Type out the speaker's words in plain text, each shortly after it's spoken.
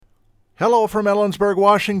Hello from Ellensburg,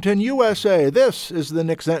 Washington, USA. This is the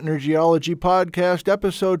Nick Zentner Geology Podcast,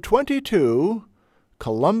 Episode 22,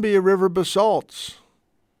 Columbia River Basalts.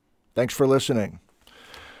 Thanks for listening.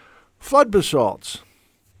 Flood basalts.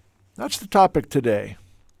 That's the topic today.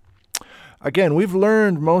 Again, we've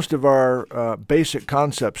learned most of our basic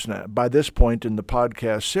concepts now, by this point in the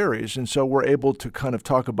podcast series, and so we're able to kind of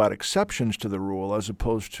talk about exceptions to the rule as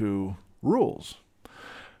opposed to rules.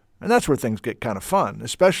 And that's where things get kind of fun,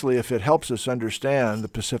 especially if it helps us understand the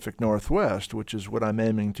Pacific Northwest, which is what I'm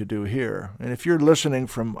aiming to do here. And if you're listening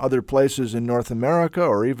from other places in North America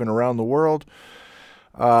or even around the world,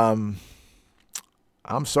 I'm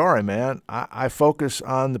sorry, man. I focus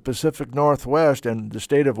on the Pacific Northwest and the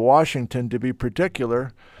state of Washington to be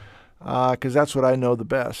particular, because that's what I know the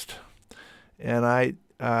best. And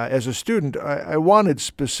as a student, I wanted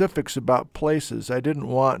specifics about places. I didn't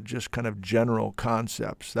want just kind of general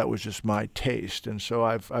concepts. That was just my taste. And so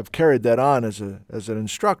I've carried that on as an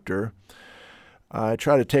instructor. I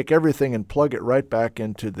try to take everything and plug it right back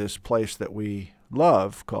into this place that we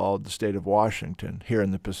love called the state of Washington here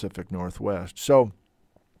in the Pacific Northwest. So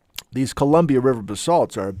these Columbia River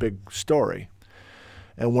basalts are a big story,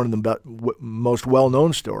 and one of the most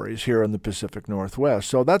well-known stories here in the Pacific Northwest.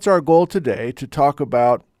 So that's our goal today, to talk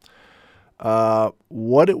about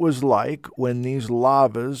what it was like when these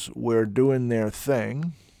lavas were doing their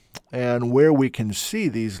thing, and where we can see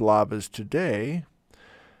these lavas today,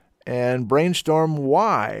 and brainstorm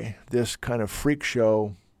why this kind of freak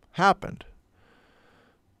show happened.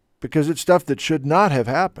 Because it's stuff that should not have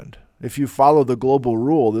happened. If you follow the global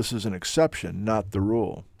rule, this is an exception, not the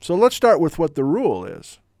rule. So let's start with what the rule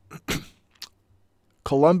is.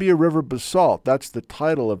 Columbia River Basalt, that's the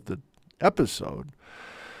title of the episode.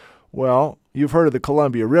 Well, you've heard of the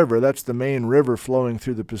Columbia River. That's the main river flowing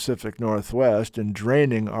through the Pacific Northwest and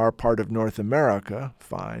draining our part of North America.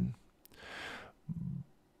 Fine.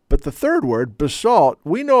 But the third word, basalt,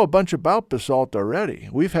 we know a bunch about basalt already.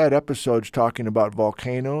 We've had episodes talking about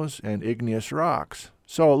volcanoes and igneous rocks.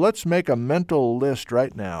 So let's make a mental list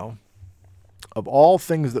right now of all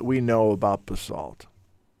things that we know about basalt.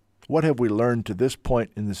 What have we learned to this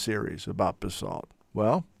point in the series about basalt?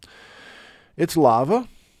 Well, it's lava.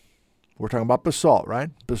 We're talking about basalt, right?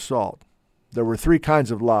 Basalt. There were three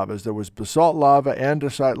kinds of lavas. There was basalt lava,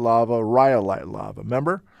 andesite lava, rhyolite lava.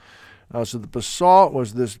 Remember? So the basalt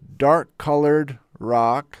was this dark-colored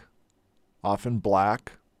rock, often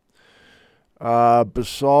black.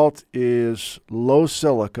 Basalt is low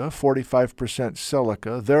silica, 45%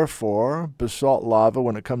 silica. Therefore, basalt lava,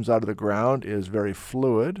 when it comes out of the ground, is very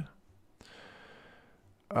fluid.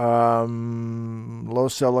 Low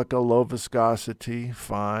silica, low viscosity,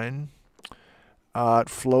 fine. It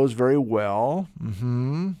flows very well.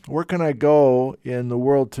 Where can I go in the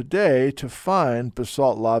world today to find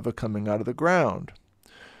basalt lava coming out of the ground?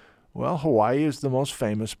 Well, Hawaii is the most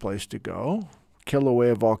famous place to go.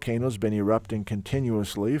 Kilauea volcano has been erupting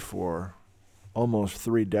continuously for almost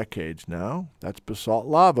 3 decades now. That's basalt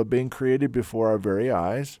lava being created before our very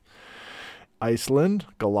eyes. Iceland,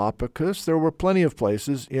 Galapagos, there were plenty of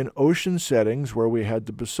places in ocean settings where we had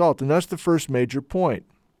the basalt. And that's the first major point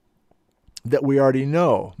that we already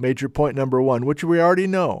know. Major point number 1, which we already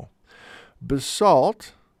know.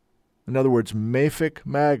 Basalt, in other words, mafic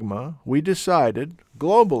magma, we decided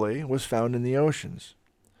globally was found in the oceans.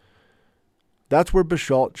 That's where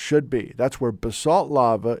basalt should be. That's where basalt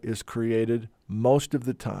lava is created most of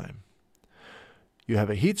the time. You have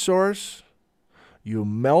a heat source, you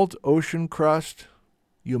melt ocean crust,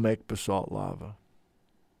 you make basalt lava.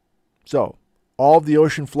 So, all of the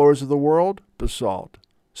ocean floors of the world, basalt.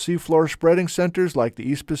 Seafloor spreading centers like the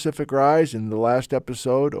East Pacific Rise in the last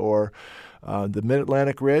episode, or the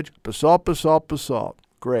Mid-Atlantic Ridge, basalt, basalt, basalt.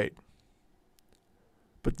 Great.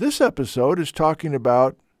 But this episode is talking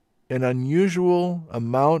about an unusual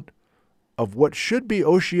amount of what should be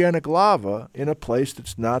oceanic lava in a place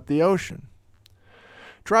that's not the ocean.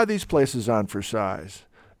 Try these places on for size.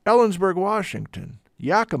 Ellensburg, Washington,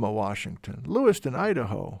 Yakima, Washington, Lewiston,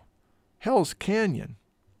 Idaho, Hell's Canyon,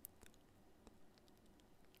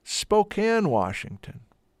 Spokane, Washington,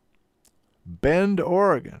 Bend,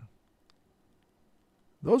 Oregon.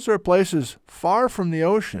 Those are places far from the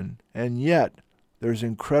ocean, and yet there's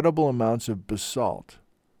incredible amounts of basalt.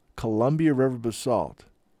 Columbia River basalt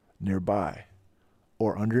nearby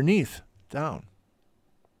or underneath, down.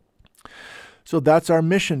 So that's our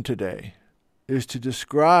mission today, is to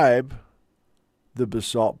describe the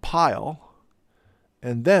basalt pile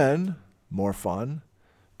and then, more fun,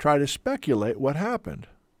 try to speculate what happened.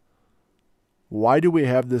 Why do we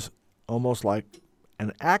have this almost like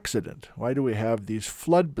an accident? Why do we have these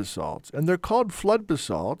flood basalts? And they're called flood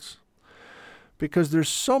basalts because there's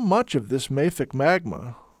so much of this mafic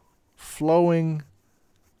magma flowing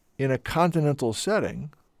in a continental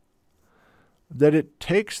setting that it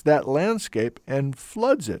takes that landscape and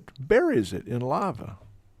floods it, buries it in lava.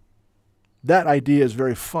 That idea is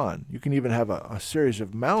very fun. You can even have a series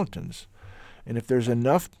of mountains. And if there's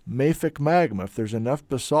enough mafic magma, if there's enough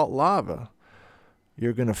basalt lava,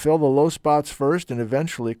 you're going to fill the low spots first and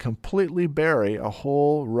eventually completely bury a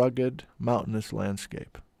whole rugged mountainous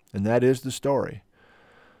landscape. And that is the story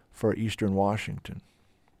for eastern Washington.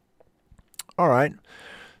 All right.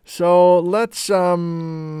 So let's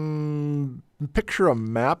picture a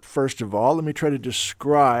map, first of all. Let me try to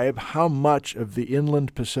describe how much of the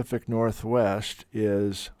inland Pacific Northwest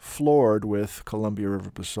is floored with Columbia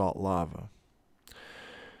River basalt lava.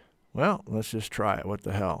 Well, let's just try it. What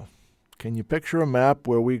the hell? Can you picture a map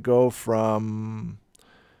where we go from...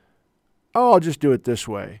 Oh, I'll just do it this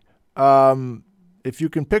way. If you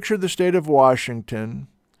can picture the state of Washington,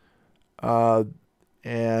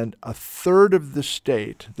 and a third of the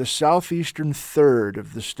state, the southeastern third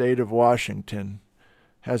of the state of Washington,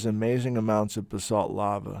 has amazing amounts of basalt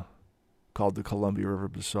lava called the Columbia River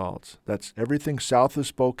basalts. That's everything south of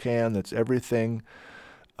Spokane. That's everything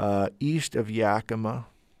east of Yakima,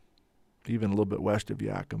 even a little bit west of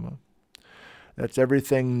Yakima. That's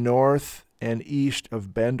everything north and east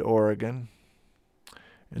of Bend, Oregon.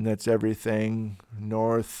 And that's everything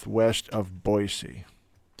northwest of Boise.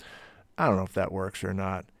 I don't know if that works or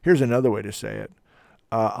not. Here's another way to say it.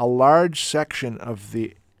 A large section of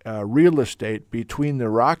the real estate between the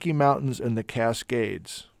Rocky Mountains and the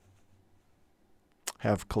Cascades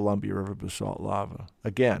have Columbia River basalt lava.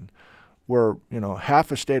 Again, we're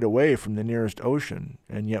half a state away from the nearest ocean,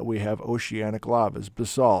 and yet we have oceanic lavas,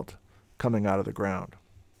 basalt, coming out of the ground.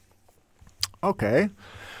 Okay.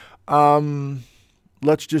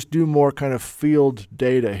 Let's just do more kind of field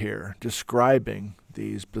data here, describing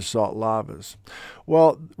these basalt lavas.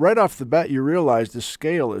 Well, right off the bat, you realize the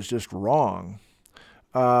scale is just wrong.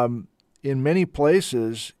 In many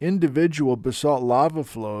places, individual basalt lava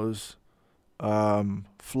flows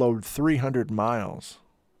flowed 300 miles.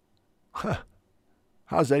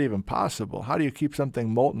 How's that even possible? How do you keep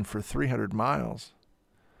something molten for 300 miles?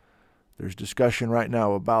 There's discussion right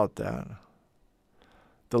now about that.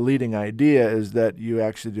 The leading idea is that you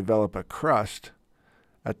actually develop a crust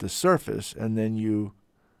at the surface, and then you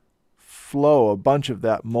flow a bunch of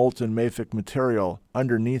that molten mafic material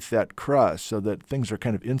underneath that crust so that things are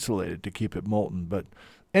kind of insulated to keep it molten. But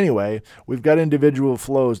anyway, we've got individual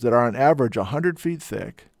flows that are on average 100 feet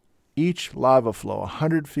thick, each lava flow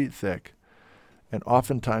 100 feet thick, and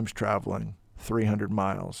oftentimes traveling 300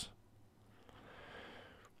 miles.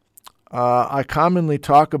 I commonly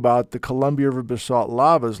talk about the Columbia River basalt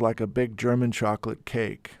lavas like a big German chocolate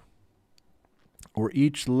cake, where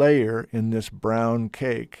each layer in this brown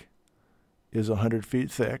cake is 100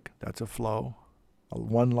 feet thick. That's a flow,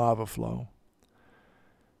 one lava flow.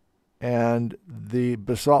 And the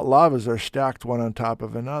basalt lavas are stacked one on top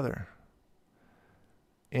of another.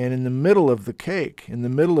 And in the middle of the cake, in the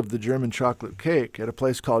middle of the German chocolate cake, at a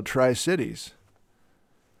place called Tri-Cities,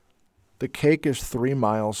 the cake is 3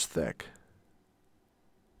 miles thick.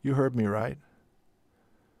 You heard me right.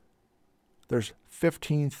 There's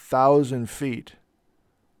 15,000 feet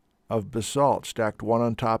of basalt stacked one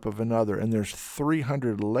on top of another, and there's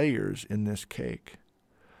 300 layers in this cake.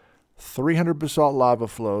 300 basalt lava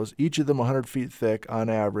flows, each of them 100 feet thick on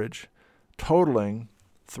average, totaling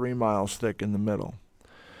 3 miles thick in the middle.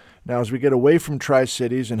 Now, as we get away from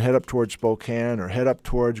Tri-Cities and head up towards Spokane, or head up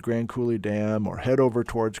towards Grand Coulee Dam, or head over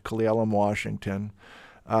towards Cle Elum, Washington,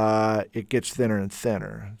 it gets thinner and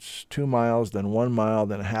thinner. It's 2 miles, then 1 mile,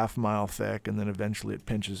 then a half mile thick, and then eventually it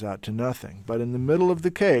pinches out to nothing. But in the middle of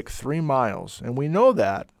the cake, 3 miles. And we know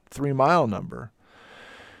that 3 mile number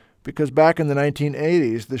because back in the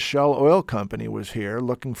 1980s, the Shell Oil Company was here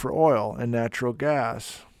looking for oil and natural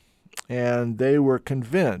gas. And they were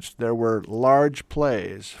convinced there were large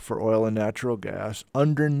plays for oil and natural gas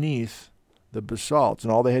underneath the basalts.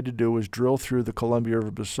 And all they had to do was drill through the Columbia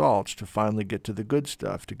River basalts to finally get to the good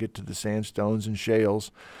stuff, to get to the sandstones and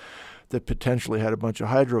shales that potentially had a bunch of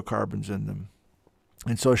hydrocarbons in them.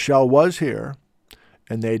 And so Shell was here,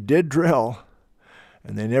 and they did drill,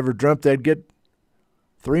 and they never dreamt they'd get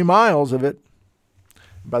 3 miles of it.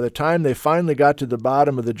 By the time they finally got to the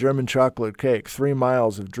bottom of the German chocolate cake, 3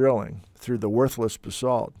 miles of drilling through the worthless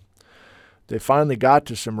basalt, they finally got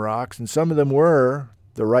to some rocks, and some of them were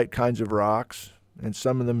the right kinds of rocks, and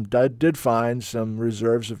some of them did find some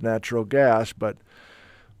reserves of natural gas, but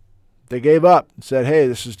they gave up and said, hey,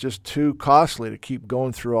 this is just too costly to keep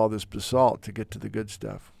going through all this basalt to get to the good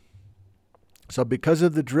stuff. So because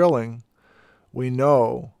of the drilling, we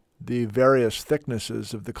know the various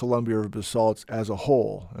thicknesses of the Columbia River basalts as a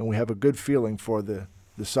whole, and we have a good feeling for the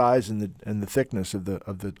size and the thickness of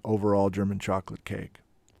the overall German chocolate cake.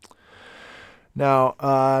 Now,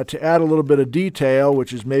 to add a little bit of detail,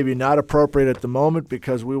 which is maybe not appropriate at the moment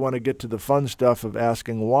because we want to get to the fun stuff of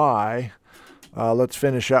asking why, let's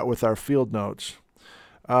finish out with our field notes.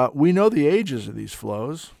 We know the ages of these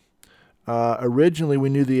flows. Originally, we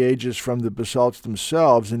knew the ages from the basalts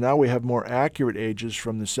themselves, and now we have more accurate ages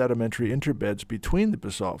from the sedimentary interbeds between the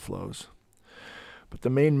basalt flows. But the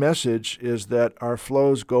main message is that our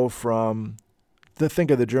flows go from, think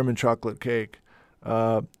of the German chocolate cake.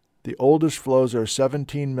 The oldest flows are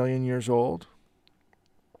 17 million years old,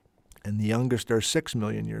 and the youngest are 6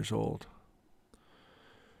 million years old.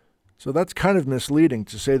 So that's kind of misleading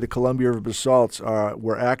to say the Columbia River basalts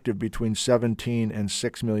were active between 17 and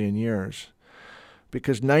 6 million years,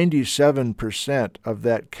 because 97% of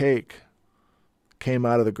that cake came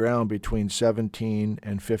out of the ground between 17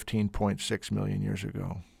 and 15.6 million years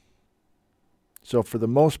ago. So for the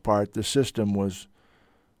most part, the system was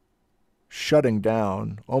shutting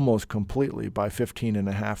down almost completely by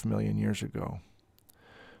 15.5 million years ago.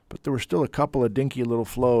 But there were still a couple of dinky little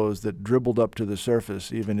flows that dribbled up to the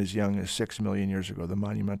surface even as young as 6 million years ago, the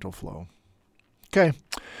monumental flow. Okay,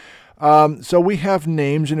 so we have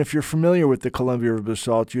names, and if you're familiar with the Columbia River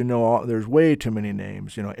basalt, you know there's way too many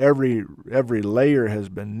names. You know, every layer has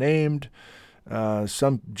been named.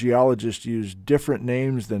 Some geologists use different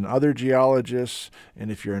names than other geologists,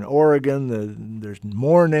 and if you're in Oregon, there's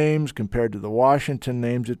more names compared to the Washington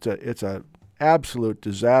names. It's a absolute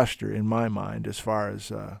disaster in my mind as far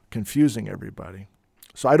as confusing everybody.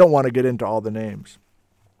 So I don't want to get into all the names.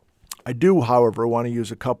 I do, however, want to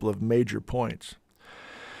use a couple of major points,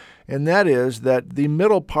 and that is that the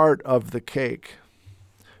middle part of the cake,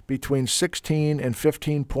 between 16 and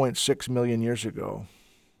 15.6 million years ago,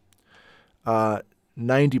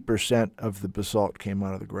 90% of the basalt came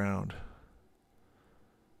out of the ground.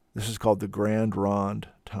 This is called the Grand Ronde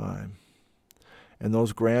time. And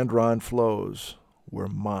those Grand Ronde flows were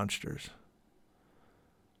monsters.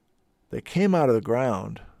 They came out of the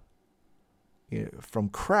ground from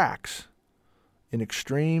cracks in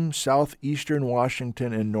extreme southeastern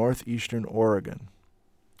Washington and northeastern Oregon,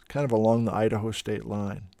 kind of along the Idaho state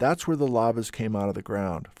line. That's where the lavas came out of the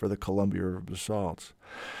ground for the Columbia River basalts.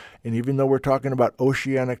 And even though we're talking about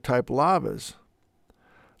oceanic-type lavas,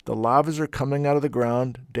 the lavas are coming out of the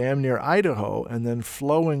ground damn near Idaho and then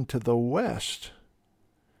flowing to the west.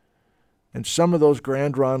 And some of those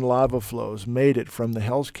Grand Ronde lava flows made it from the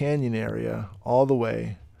Hells Canyon area all the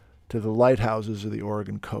way to the lighthouses of the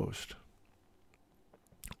Oregon coast.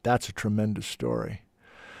 That's a tremendous story.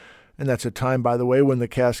 And that's a time, by the way, when the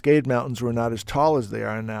Cascade Mountains were not as tall as they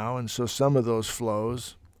are now, and so some of those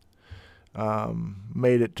flows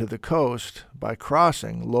made it to the coast by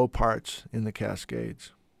crossing low parts in the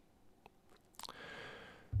Cascades.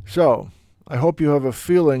 So, I hope you have a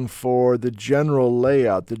feeling for the general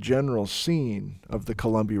layout, the general scene of the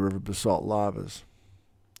Columbia River basalt lavas.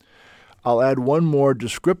 I'll add one more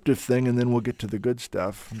descriptive thing and then we'll get to the good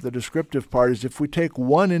stuff. The descriptive part is if we take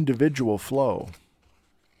one individual flow,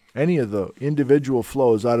 any of the individual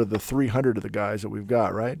flows out of the 300 of the guys that we've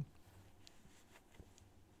got, right?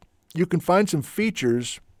 You can find some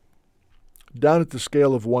features down at the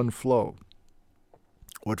scale of one flow.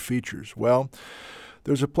 What features? Well,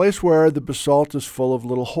 there's a place where the basalt is full of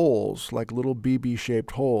little holes, like little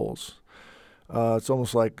BB-shaped holes. It's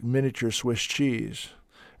almost like miniature Swiss cheese.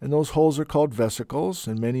 And those holes are called vesicles,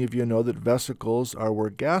 and many of you know that vesicles are where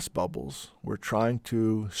gas bubbles were trying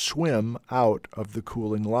to swim out of the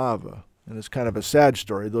cooling lava. And it's kind of a sad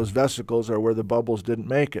story. Those vesicles are where the bubbles didn't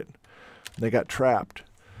make it. They got trapped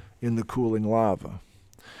in the cooling lava.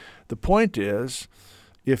 The point is,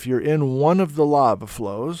 if you're in one of the lava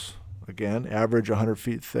flows, again, average 100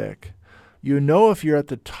 feet thick, you know if you're at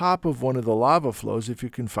the top of one of the lava flows if you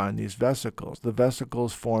can find these vesicles. The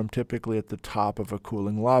vesicles form typically at the top of a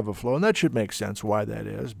cooling lava flow, and that should make sense why that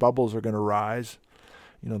is. Bubbles are going to rise.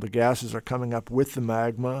 You know, the gases are coming up with the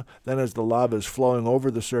magma. Then as the lava is flowing over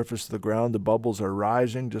the surface of the ground, the bubbles are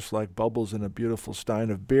rising, just like bubbles in a beautiful stein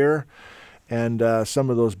of beer. And some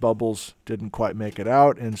of those bubbles didn't quite make it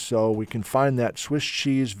out, and so we can find that Swiss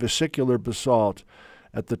cheese vesicular basalt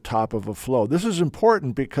at the top of a flow. This is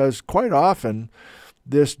important because quite often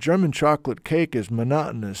this German chocolate cake is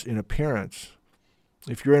monotonous in appearance.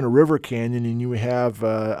 If you're in a river canyon and you have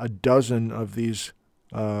a dozen of these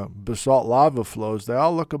basalt lava flows, they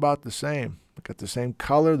all look about the same. They've got the same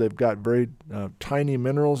color. They've got very tiny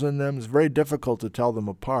minerals in them. It's very difficult to tell them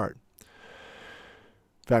apart.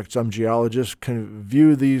 fact, some geologists can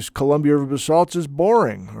view these Columbia River basalts as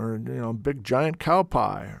boring, or big giant cow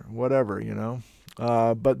pie, or whatever.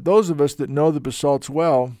 But those of us that know the basalts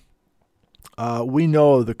well, we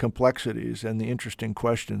know the complexities and the interesting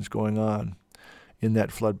questions going on in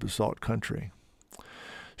that flood basalt country.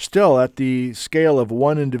 Still, at the scale of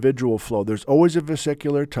one individual flow, there's always a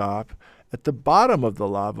vesicular top. At the bottom of the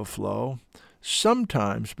lava flow,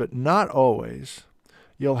 sometimes, but not always,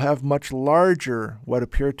 you'll have much larger, what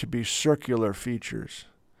appear to be circular features,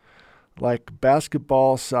 like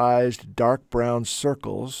basketball-sized dark brown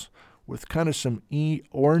circles with kind of some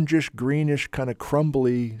orangish, greenish, kind of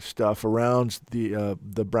crumbly stuff around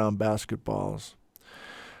the brown basketballs.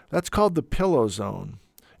 That's called the pillow zone.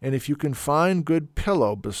 And if you can find good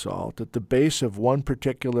pillow basalt at the base of one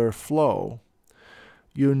particular flow,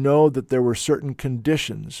 you know that there were certain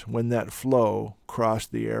conditions when that flow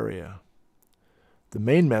crossed the area. The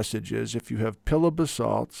main message is if you have pillow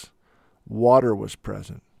basalts, water was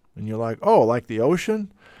present. And you're like, oh, like the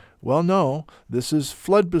ocean? Well, no, this is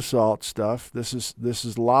flood basalt stuff. This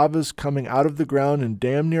is lavas coming out of the ground in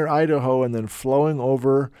damn near Idaho and then flowing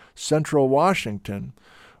over central Washington,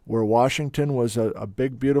 where Washington was a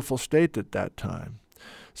big, beautiful state at that time.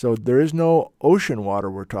 So there is no ocean water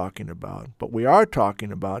we're talking about, but we are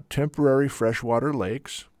talking about temporary freshwater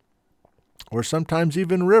lakes, or sometimes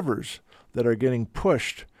even rivers that are getting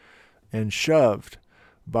pushed and shoved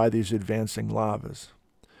by these advancing lavas.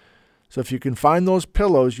 So if you can find those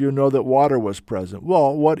pillows, you know that water was present.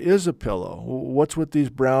 Well, what is a pillow? What's with these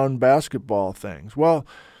brown basketball things? Well,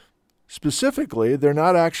 specifically, they're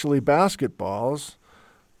not actually basketballs.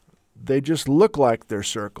 They just look like they're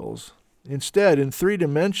circles. Instead, in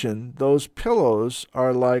 3D, those pillows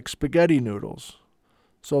are like spaghetti noodles.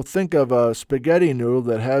 So think of a spaghetti noodle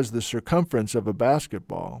that has the circumference of a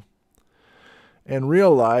basketball, and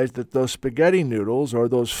realize that those spaghetti noodles, or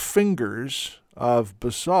those fingers of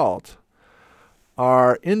basalt,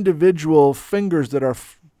 are individual fingers that are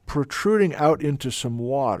protruding out into some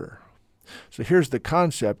water. So here's the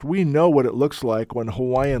concept. We know what it looks like when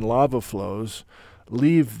Hawaiian lava flows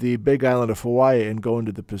leave the big island of Hawaii and go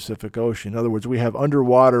into the Pacific Ocean. In other words, we have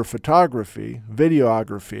underwater photography,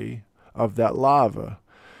 videography of that lava.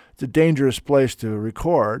 It's a dangerous place to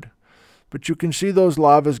record, but you can see those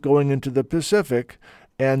lavas going into the Pacific,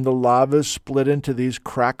 and the lavas split into these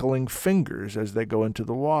crackling fingers as they go into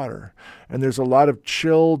the water. And there's a lot of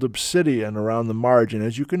chilled obsidian around the margin,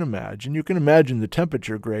 as you can imagine. You can imagine the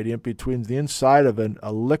temperature gradient between the inside of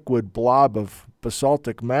a liquid blob of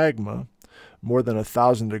basaltic magma, more than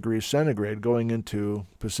 1,000 degrees centigrade, going into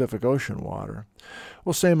Pacific Ocean water.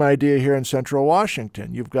 Well, same idea here in central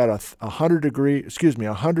Washington. You've got a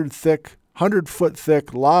 100-foot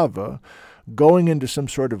thick lava going into some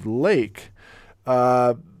sort of lake.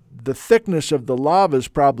 The thickness of the lava is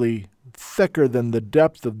probably thicker than the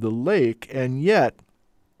depth of the lake, and yet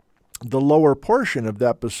the lower portion of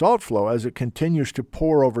that basalt flow, as it continues to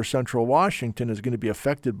pour over central Washington, is going to be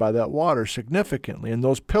affected by that water significantly. And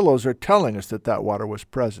those pillows are telling us that that water was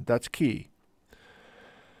present. That's key.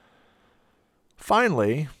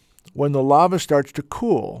 Finally, when the lava starts to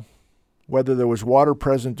cool, whether there was water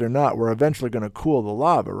present or not, we're eventually going to cool the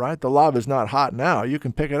lava, right? The lava is not hot now. You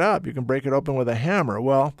can pick it up. You can break it open with a hammer.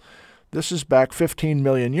 Well, this is back 15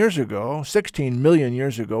 million years ago, 16 million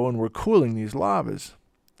years ago, when we're cooling these lavas.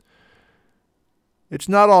 It's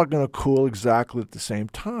not all going to cool exactly at the same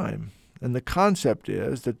time. And the concept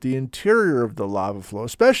is that the interior of the lava flow,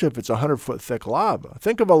 especially if it's 100-foot thick lava,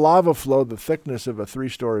 think of a lava flow the thickness of a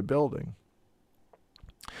 3-story building.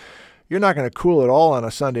 You're not going to cool it all on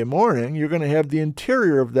a Sunday morning. You're going to have the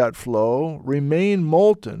interior of that flow remain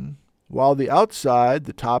molten, while the outside,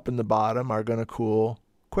 the top and the bottom, are going to cool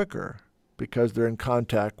quicker because they're in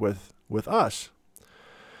contact with us.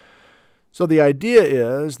 So the idea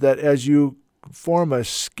is that as you form a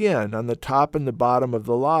skin on the top and the bottom of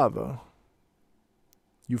the lava,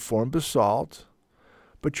 you form basalt,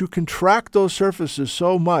 but you contract those surfaces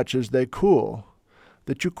so much as they cool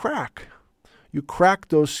that you crack. You crack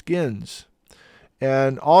those skins.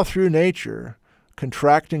 And all through nature,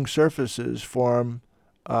 contracting surfaces form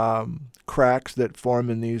cracks that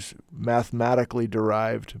form in these mathematically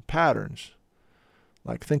derived patterns.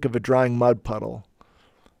 Like think of a drying mud puddle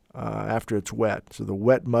after it's wet. So the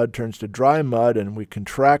wet mud turns to dry mud, and we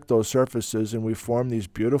contract those surfaces, and we form these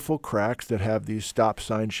beautiful cracks that have these stop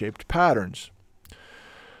sign-shaped patterns.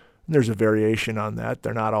 And there's a variation on that.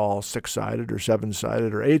 They're not all 6-sided or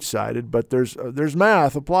 7-sided or 8-sided, but there's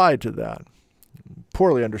math applied to that.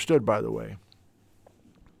 Poorly understood, by the way.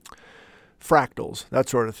 Fractals, that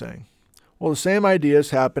sort of thing. Well, the same idea is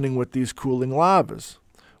happening with these cooling lavas.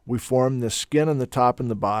 We form the skin on the top and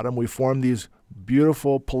the bottom. We form these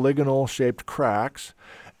beautiful polygonal-shaped cracks.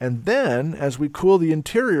 And then, as we cool the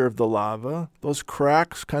interior of the lava, those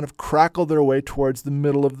cracks kind of crackle their way towards the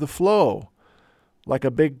middle of the flow, like a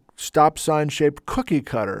big stop sign-shaped cookie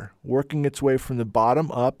cutter, working its way from the bottom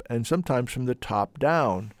up and sometimes from the top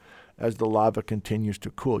down as the lava continues to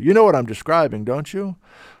cool. You know what I'm describing, don't you?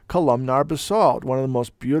 Columnar basalt, one of the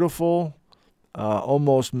most beautiful,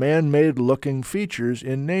 almost man-made looking features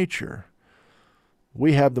in nature.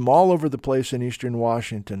 We have them all over the place in eastern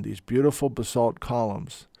Washington, these beautiful basalt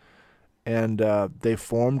columns. And they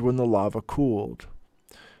formed when the lava cooled.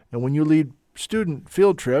 And when you lead student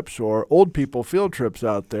field trips or old people field trips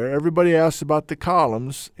out there, everybody asks about the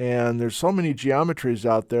columns, and there's so many geometries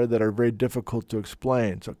out there that are very difficult to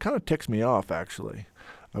explain. So it kind of ticks me off, actually.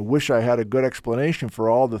 I wish I had a good explanation for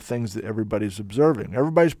all the things that everybody's observing.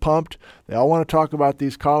 Everybody's pumped. They all want to talk about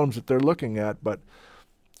these columns that they're looking at, but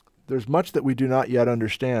there's much that we do not yet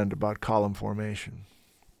understand about column formation.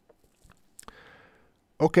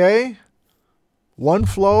 Okay, one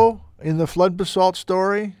flow in the flood basalt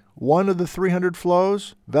story, one of the 300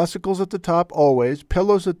 flows, vesicles at the top always,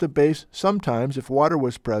 pillows at the base sometimes if water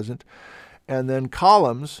was present, and then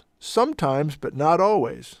columns sometimes but not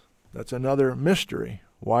always. That's another mystery.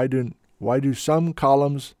 Why do some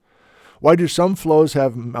flows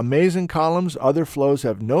have amazing columns, other flows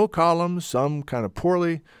have no columns, some kind of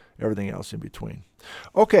poorly, everything else in between.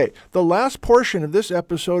 Okay, the last portion of this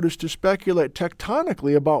episode is to speculate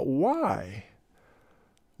tectonically about why.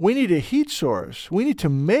 We need a heat source. We need to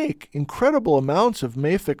make incredible amounts of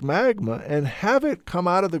mafic magma and have it come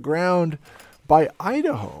out of the ground by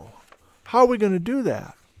Idaho. How are we going to do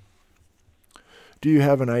that? Do you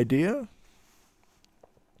have an idea?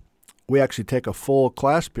 We actually take a full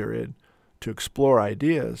class period to explore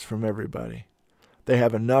ideas from everybody. They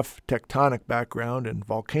have enough tectonic background and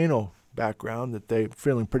volcano background that they're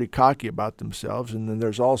feeling pretty cocky about themselves, and then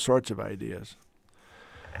there's all sorts of ideas.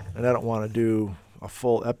 And I don't want to do a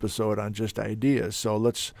full episode on just ideas, so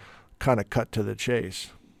let's kind of cut to the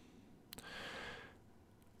chase.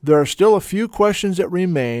 There are still a few questions that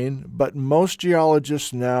remain, but most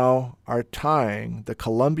geologists now are tying the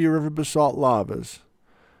Columbia River basalt lavas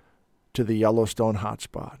to the Yellowstone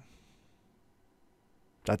hotspot.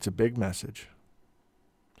 That's a big message.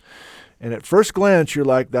 And at first glance, you're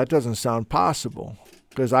like, that doesn't sound possible.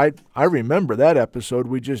 Because I remember that episode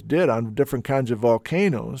we just did on different kinds of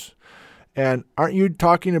volcanoes. And aren't you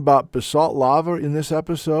talking about basalt lava in this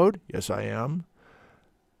episode? Yes, I am.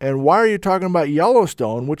 And why are you talking about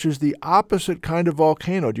Yellowstone, which is the opposite kind of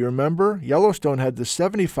volcano? Do you remember? Yellowstone had the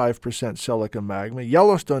 75% silica magma.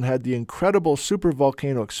 Yellowstone had the incredible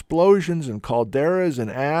supervolcano explosions and calderas and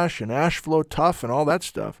ash flow tuff and all that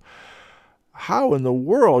stuff. How in the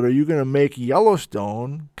world are you going to make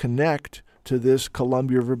Yellowstone connect to this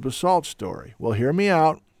Columbia River basalt story? Well, hear me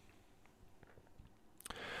out.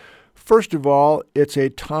 First of all, it's a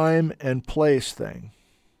time and place thing.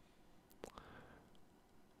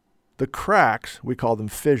 The cracks, we call them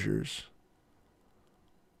fissures.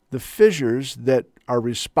 The fissures that are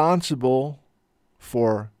responsible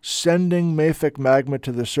for sending mafic magma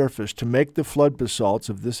to the surface to make the flood basalts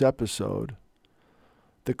of this episode,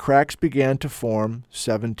 the cracks began to form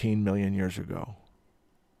 17 million years ago.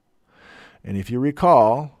 And if you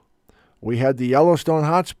recall, we had the Yellowstone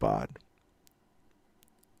hotspot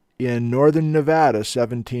in northern Nevada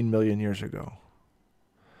 17 million years ago.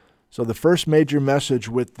 So the first major message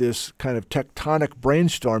with this kind of tectonic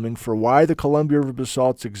brainstorming for why the Columbia River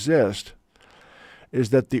basalts exist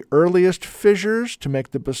is that the earliest fissures to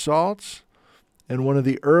make the basalts and one of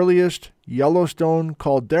the earliest Yellowstone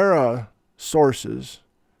caldera sources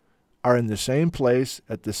are in the same place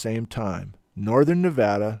at the same time, northern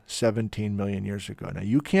Nevada 17 million years ago. Now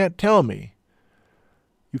you cannot tell me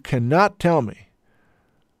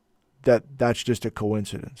that that's just a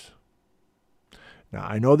coincidence. Now,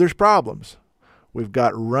 I know there's problems. We've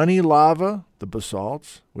got runny lava, the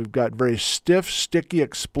basalts. We've got very stiff, sticky,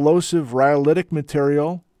 explosive rhyolitic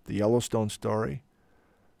material, the Yellowstone story.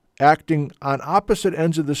 Acting on opposite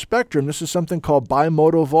ends of the spectrum, this is something called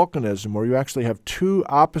bimodal volcanism, where you actually have two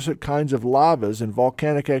opposite kinds of lavas and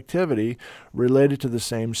volcanic activity related to the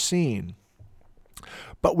same scene.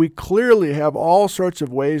 But we clearly have all sorts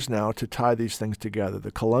of ways now to tie these things together,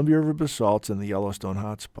 the Columbia River basalts and the Yellowstone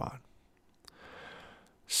hotspot.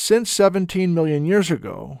 Since 17 million years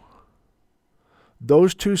ago,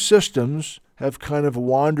 those two systems have kind of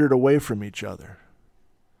wandered away from each other.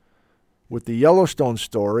 With the Yellowstone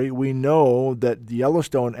story, we know that the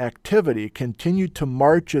Yellowstone activity continued to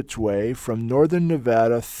march its way from northern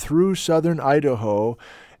Nevada through southern Idaho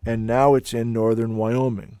and now it's in northern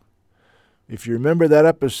Wyoming. If you remember that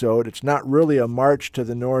episode, it's not really a march to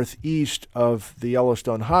the northeast of the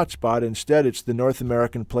Yellowstone hotspot. Instead, it's the North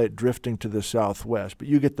American plate drifting to the southwest, but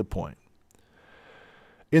you get the point.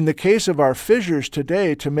 In the case of our fissures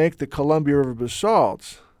today to make the Columbia River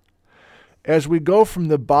basalts, as we go from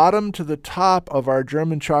the bottom to the top of our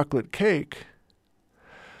German chocolate cake,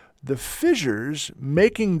 the fissures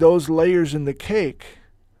making those layers in the cake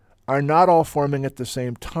are not all forming at the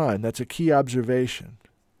same time. That's a key observation.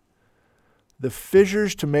 The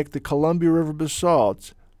fissures to make the Columbia River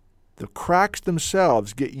basalts, the cracks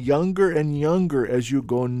themselves get younger and younger as you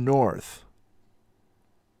go north.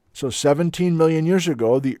 So 17 million years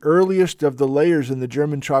ago, the earliest of the layers in the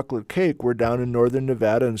German chocolate cake were down in northern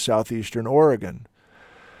Nevada and southeastern Oregon.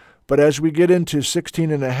 But as we get into 16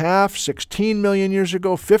 million years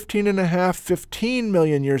ago, 15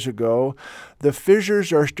 million years ago, the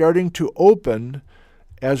fissures are starting to open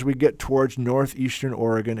as we get towards northeastern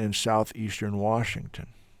Oregon and southeastern Washington.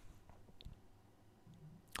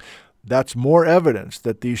 That's more evidence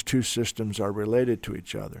that these two systems are related to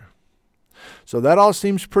each other. So that all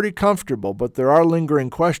seems pretty comfortable, but there are lingering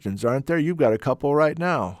questions, aren't there? You've got a couple right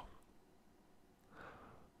now.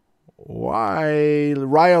 Why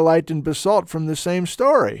rhyolite and basalt from the same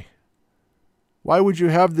story? Why would you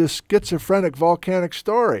have this schizophrenic volcanic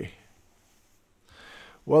story?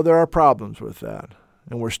 Well, there are problems with that,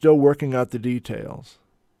 and we're still working out the details.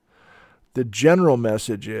 The general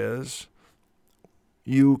message is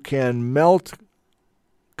you can melt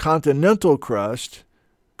continental crust,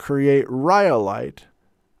 create rhyolite,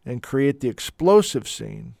 and create the explosive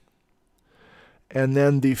scene. And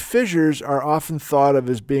then the fissures are often thought of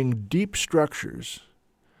as being deep structures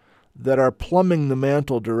that are plumbing the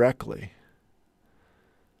mantle directly.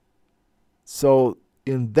 So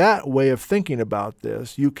in that way of thinking about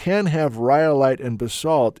this, you can have rhyolite and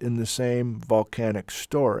basalt in the same volcanic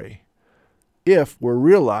story if we're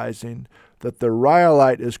realizing that the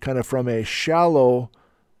rhyolite is kind of from a shallow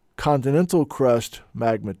continental crust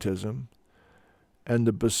magmatism, and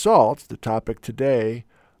the basalts, the topic today,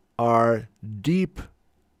 are deep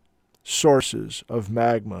sources of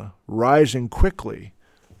magma rising quickly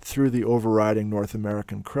through the overriding North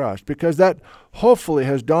American crust. Because that hopefully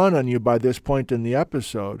has dawned on you by this point in the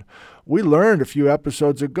episode. We learned a few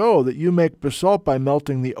episodes ago that you make basalt by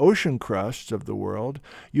melting the ocean crusts of the world.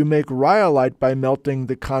 You make rhyolite by melting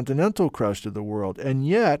the continental crust of the world. And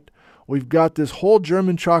yet, we've got this whole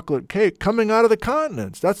German chocolate cake coming out of the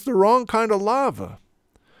continents. That's the wrong kind of lava.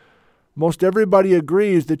 Most everybody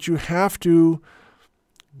agrees that you have to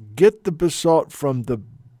get the basalt from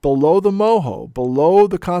below the moho, below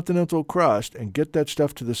the continental crust, and get that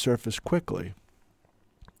stuff to the surface quickly.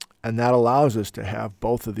 And that allows us to have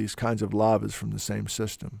both of these kinds of lavas from the same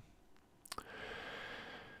system.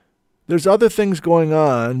 There's other things going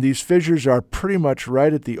on. These fissures are pretty much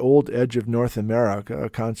right at the old edge of North America, a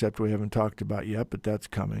concept we haven't talked about yet, but that's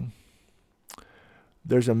coming.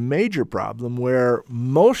 There's a major problem where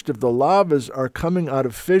most of the lavas are coming out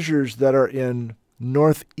of fissures that are in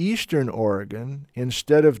northeastern Oregon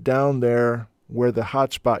instead of down there where the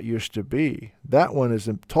hotspot used to be. That one is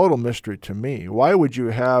a total mystery to me. Why would you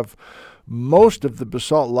have most of the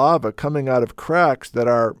basalt lava coming out of cracks that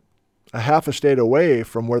are a half a state away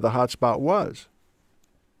from where the hotspot was?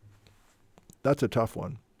 That's a tough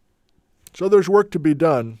one. So there's work to be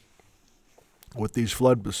done with these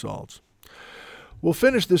flood basalts. We'll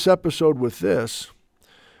finish this episode with this.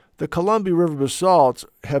 The Columbia River basalts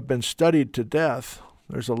have been studied to death.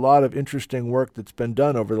 There's a lot of interesting work that's been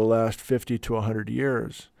done over the last 50 to 100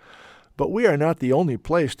 years. But we are not the only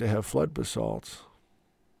place to have flood basalts.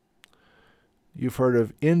 You've heard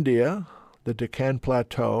of India, the Deccan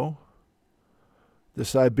Plateau, the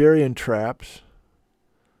Siberian traps.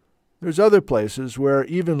 There's other places where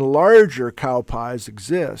even larger cow pies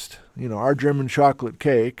exist. You know, our German chocolate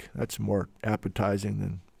cake, that's more appetizing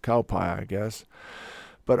than cow pie, I guess.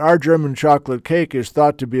 But our German chocolate cake is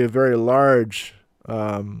thought to be a very large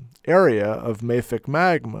area of mafic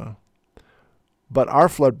magma. But our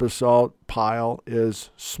flood basalt pile is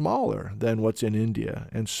smaller than what's in India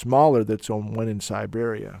and smaller than one in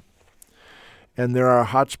Siberia. And there are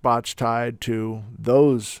hot spots tied to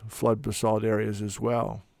those flood basalt areas as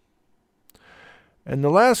well. And the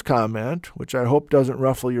last comment, which I hope doesn't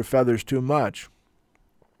ruffle your feathers too much,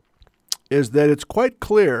 is that it's quite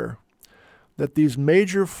clear that these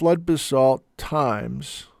major flood basalt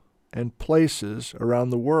times and places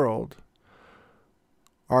around the world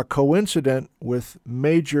are coincident with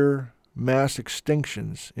major mass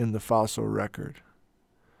extinctions in the fossil record.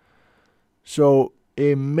 So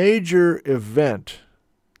a major event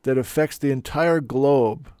that affects the entire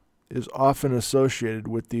globe is often associated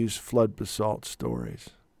with these flood basalt stories.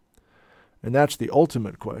 And that's the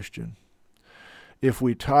ultimate question. If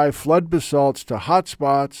we tie flood basalts to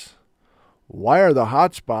hotspots, why are the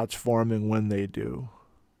hotspots forming when they do?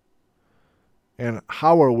 And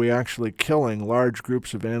how are we actually killing large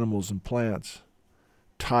groups of animals and plants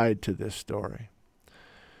tied to this story?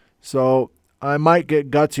 So I might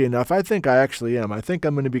get gutsy enough. I think I actually am. I think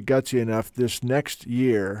I'm going to be gutsy enough this next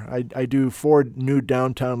year. I do 4 new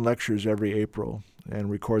downtown lectures every April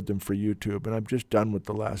and record them for YouTube. And I'm just done with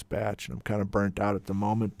the last batch, and I'm kind of burnt out at the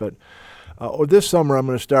moment. But this summer I'm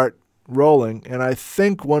going to start rolling. And I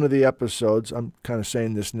think one of the episodes, I'm kind of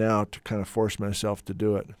saying this now to kind of force myself to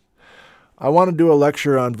do it, I want to do a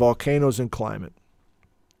lecture on volcanoes and climate.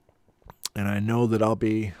 And I know that I'll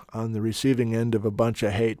be on the receiving end of a bunch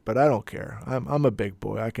of hate, but I don't care. I'm a big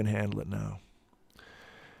boy. I can handle it now.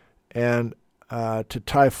 And to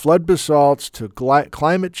tie flood basalts to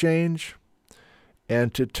climate change,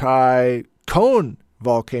 and to tie cone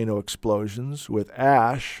volcano explosions with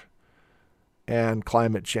ash and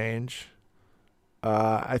climate change,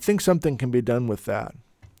 I think something can be done with that.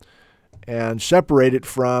 And separate it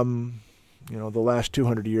from the last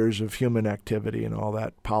 200 years of human activity and all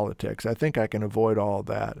that politics. I think I can avoid all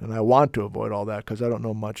that, and I want to avoid all that because I don't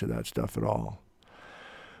know much of that stuff at all.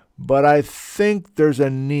 But I think there's a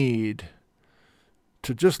need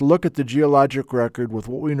to just look at the geologic record with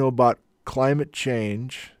what we know about climate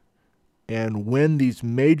change and when these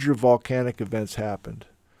major volcanic events happened,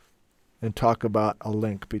 and talk about a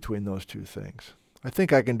link between those two things. I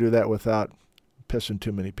think I can do that without pissing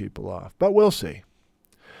too many people off, but we'll see.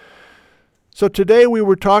 So today we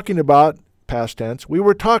were talking about, past tense, we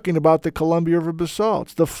were talking about the Columbia River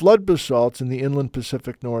basalts, the flood basalts in the inland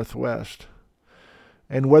Pacific Northwest.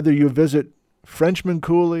 And whether you visit Frenchman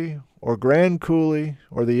Coulee or Grand Coulee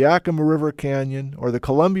or the Yakima River Canyon or the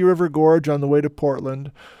Columbia River Gorge on the way to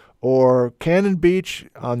Portland or Cannon Beach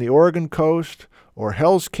on the Oregon coast or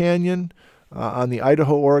Hell's Canyon on the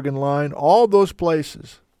Idaho-Oregon line, all those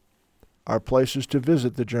places are places to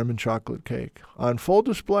visit the German chocolate cake on full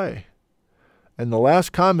display. And the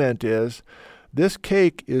last comment is, this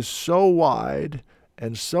cake is so wide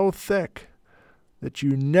and so thick that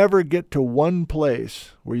you never get to one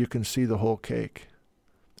place where you can see the whole cake.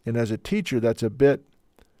 And as a teacher, that's a bit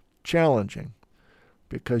challenging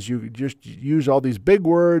because you just use all these big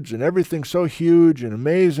words and everything's so huge and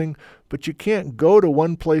amazing, but you can't go to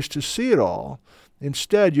one place to see it all.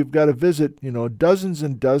 Instead, you've got to visit, dozens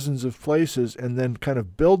and dozens of places and then kind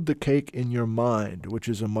of build the cake in your mind, which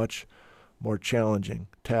is a much more challenging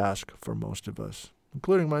task for most of us,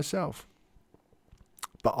 including myself.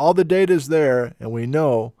 But all the data is there, and we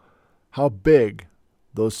know how big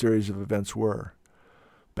those series of events were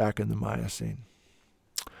back in the Miocene.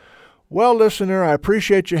 Well, listener, I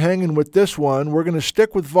appreciate you hanging with this one. We're going to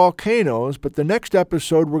stick with volcanoes, but the next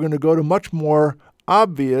episode we're going to go to much more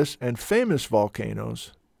obvious and famous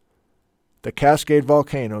volcanoes, the Cascade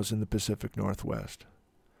volcanoes in the Pacific Northwest.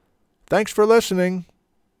 Thanks for listening.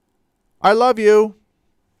 I love you.